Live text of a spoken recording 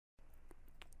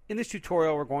In this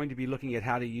tutorial, we're going to be looking at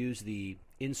how to use the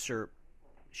insert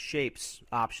shapes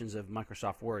options of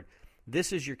Microsoft Word.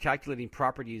 This is your calculating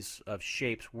properties of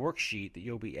shapes worksheet that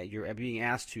you're being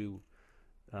asked to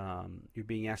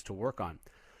work on.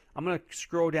 I'm going to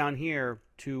scroll down here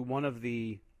to one of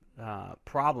the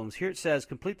problems. Here it says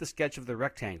complete the sketch of the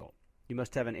rectangle. You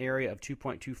must have an area of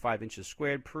 2.25 inches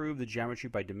squared. Prove the geometry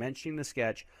by dimensioning the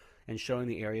sketch and showing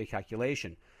the area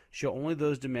calculation. Show only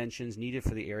those dimensions needed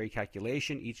for the area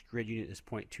calculation. Each grid unit is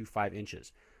 0.25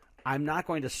 inches. I'm not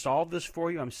going to solve this for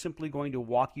you. I'm simply going to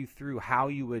walk you through how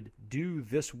you would do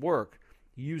this work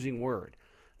using Word.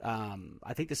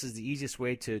 I think this is the easiest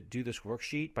way to do this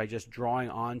worksheet, by just drawing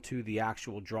onto the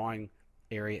actual drawing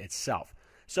area itself.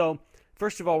 So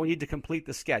first of all, we need to complete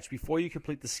the sketch. Before you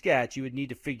complete the sketch, you would need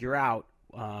to figure out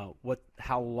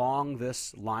how long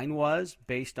this line was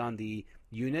based on the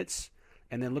units,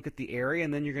 and then look at the area,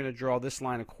 and then you're going to draw this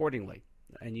line accordingly.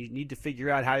 And you need to figure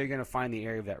out how you're going to find the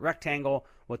area of that rectangle,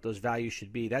 what those values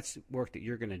should be. That's work that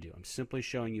you're going to do. I'm simply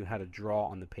showing you how to draw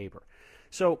on the paper.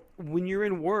 So when you're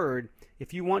in Word,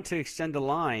 if you want to extend a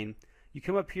line, you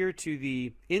come up here to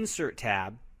the Insert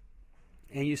tab,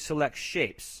 and you select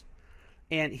Shapes.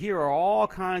 And here are all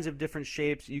kinds of different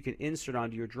shapes you can insert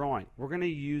onto your drawing. We're going to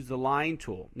use the Line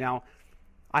tool. Now,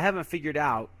 I haven't figured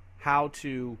out how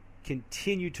to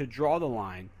continue to draw the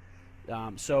line.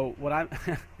 So what I'm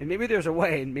and maybe there's a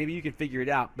way, and maybe you can figure it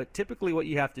out, but typically what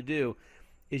you have to do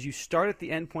is you start at the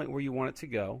end point where you want it to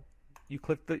go. You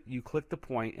click the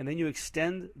point, and then you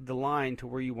extend the line to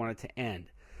where you want it to end.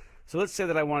 So let's say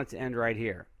that I want it to end right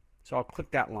here. So I'll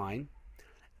click that line,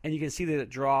 and you can see that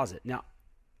it draws it. Now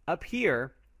up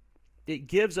here, it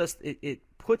gives us it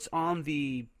puts on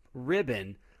the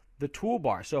ribbon the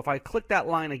toolbar. So if I click that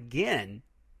line again,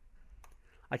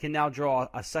 I can now draw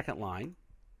a second line.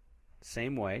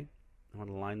 Same way. I want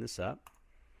to line this up.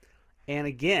 And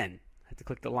again, I have to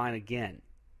click the line again.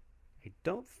 I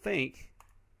don't think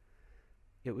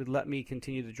it would let me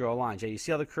continue to draw lines. Yeah, you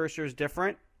see how the cursor is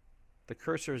different? The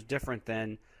cursor is different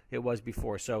than it was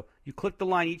before. So you click the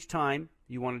line each time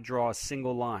you want to draw a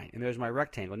single line. And there's my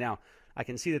rectangle. Now, I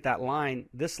can see that line,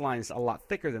 this line is a lot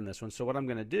thicker than this one. So what I'm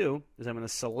going to do is I'm going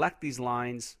to select these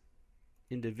lines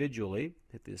individually.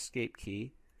 Hit the escape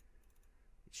key.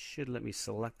 It should let me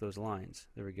select those lines.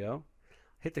 There we go.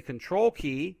 Hit the control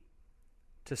key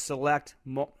to select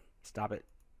stop it.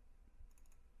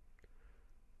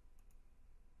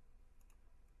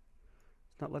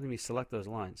 It's not letting me select those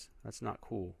lines. That's not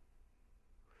cool.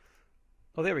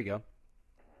 Oh, there we go.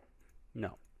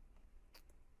 No.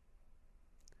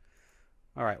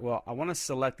 All right, well, I want to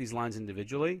select these lines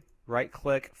individually. Right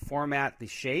click, format the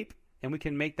shape, and we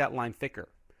can make that line thicker.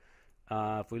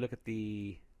 If we look at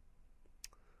the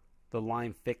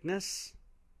line thickness,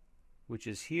 which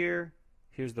is here.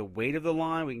 Here's the weight of the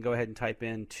line. We can go ahead and type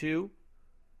in 2,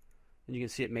 and you can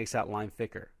see it makes that line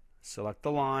thicker. Select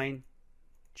the line,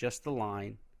 just the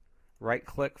line, right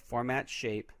click, format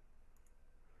shape,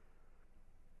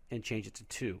 and change it to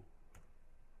 2.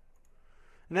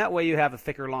 And that way you have a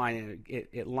thicker line, and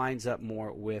it lines up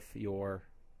more with your...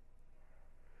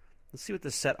 Let's see what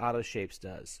the Set Auto Shapes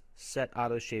does. Set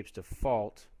Auto Shapes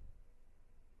default.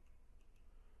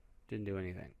 Didn't do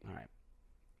anything. All right.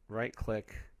 Right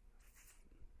click.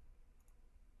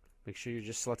 Make sure you're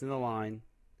just selecting the line.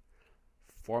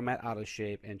 Format Auto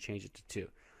Shape and change it to 2.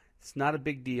 It's not a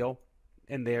big deal.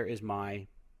 And there is my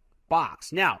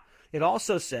box. Now, it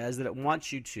also says that it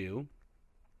wants you to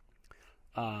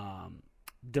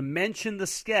dimension the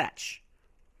sketch.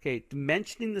 Okay,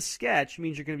 dimensioning the sketch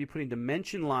means you're going to be putting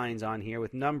dimension lines on here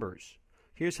with numbers.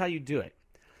 Here's how you do it.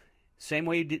 Same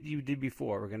way you did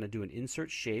before. We're going to do an insert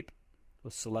shape. We'll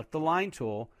select the line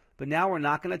tool, but now we're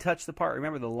not going to touch the part.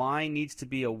 Remember, the line needs to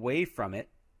be away from it.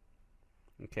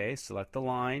 Okay, select the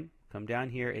line, come down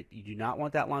here. You do not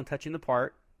want that line touching the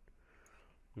part.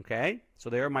 Okay, so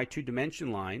there are my 2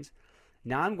 dimension lines.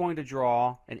 Now I'm going to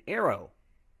draw an arrow.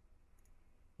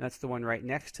 That's the one right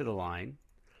next to the line.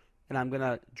 And I'm going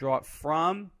to draw it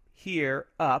from here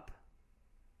up.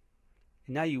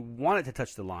 And now you want it to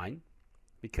touch the line,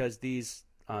 because these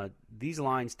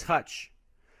lines touch.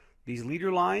 These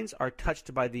leader lines are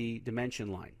touched by the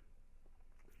dimension line.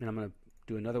 And I'm going to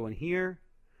do another one here.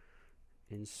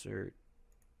 Insert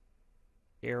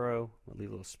arrow. I'll leave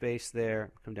a little space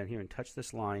there. Come down here and touch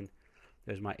this line.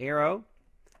 There's my arrow.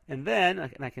 And then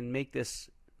I can make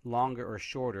this longer or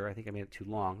shorter. I think I made it too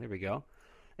long. There we go.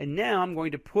 And now I'm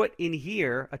going to put in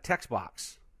here a text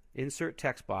box. Insert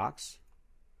text box.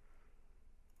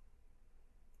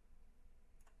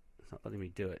 It's not letting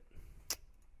me do it.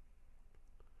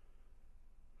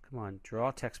 Come on, draw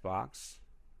a text box.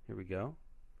 Here we go.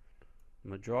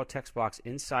 I'm going to draw a text box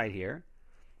inside here.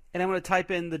 And I'm going to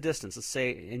type in the distance. Let's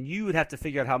say, and you would have to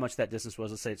figure out how much that distance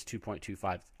was. Let's say it's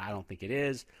 2.25. I don't think it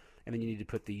is. And then you need to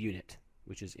put the unit,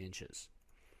 which is inches.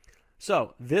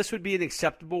 So this would be an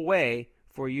acceptable way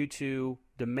for you to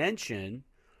dimension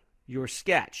your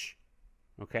sketch.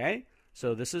 Okay?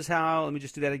 So this is how, let me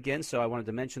just do that again. So I want to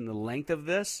dimension the length of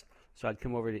this. So I'd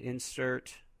come over to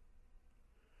Insert.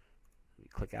 Let me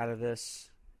click out of this.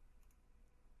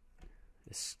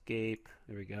 Escape.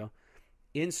 There we go.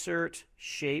 Insert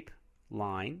Shape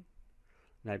Line.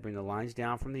 And I bring the lines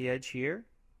down from the edge here.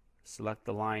 Select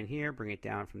the line here. Bring it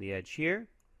down from the edge here.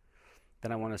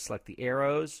 Then I want to select the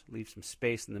arrows. Leave some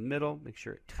space in the middle. Make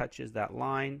sure it touches that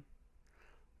line.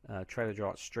 Try to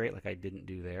draw it straight like I didn't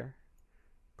do there.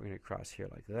 Bring it across here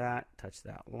like that. Touch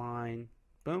that line.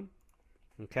 Boom.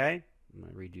 Okay. I'm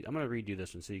going to redo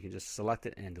this one so you can just select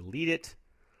it and delete it.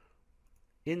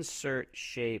 Insert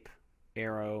Shape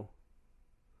Arrow.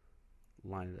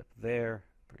 Line it up there.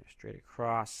 Bring it straight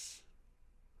across.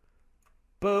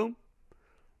 Boom.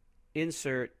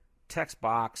 Insert text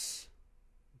box.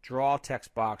 Draw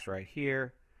text box right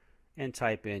here. And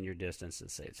type in your distance and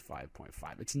say it's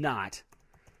 5.5. It's not.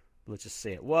 Let's just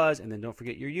say it was. And then don't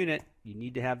forget your unit. You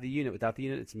need to have the unit. Without the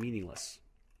unit, it's meaningless.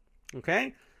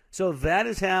 Okay? So that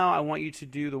is how I want you to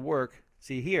do the work.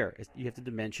 See here, you have to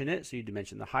dimension it. So you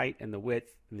dimension the height and the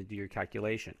width and then do your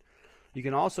calculation. You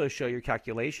can also show your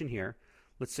calculation here.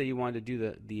 Let's say you wanted to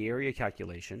do the area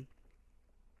calculation.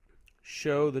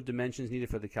 Show the dimensions needed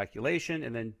for the calculation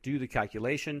and then do the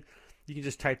calculation. You can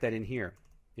just type that in here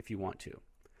if you want to.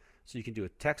 So you can do a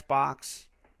text box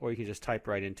or you can just type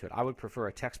right into it. I would prefer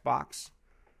a text box.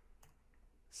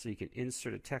 So you can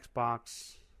insert a text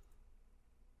box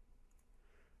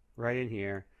right in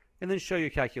here and then show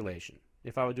your calculation.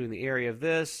 If I were doing the area of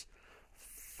this,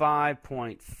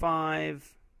 5.5,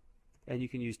 and you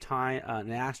can use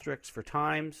an asterisk for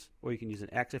times, or you can use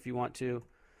an X if you want to,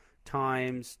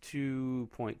 times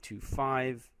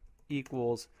 2.25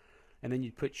 equals, and then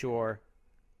you put and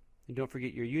don't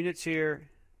forget your units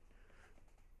here,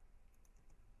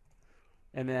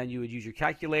 and then you would use your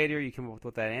calculator. You come up with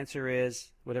what that answer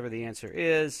is, whatever the answer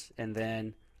is, and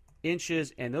then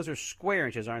inches, and those are square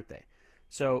inches, aren't they?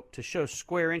 So to show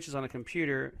square inches on a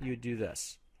computer, you would do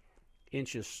this.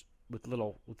 Inches with the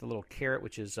little caret,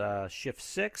 which is Shift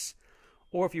 6.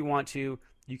 Or if you want to,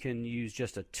 you can use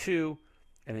just a 2,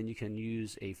 and then you can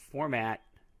use a format,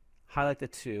 highlight the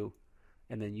 2,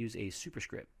 and then use a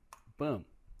superscript. Boom.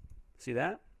 See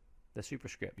that? The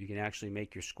superscript. You can actually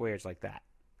make your squares like that.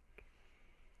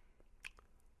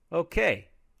 Okay.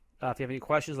 If you have any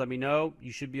questions, let me know.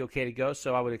 You should be okay to go.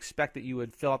 So I would expect that you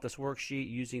would fill out this worksheet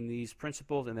using these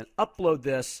principles and then upload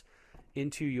this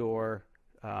into your,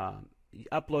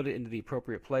 upload it into the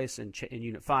appropriate place in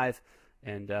Unit 5,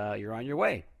 and you're on your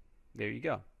way. There you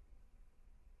go.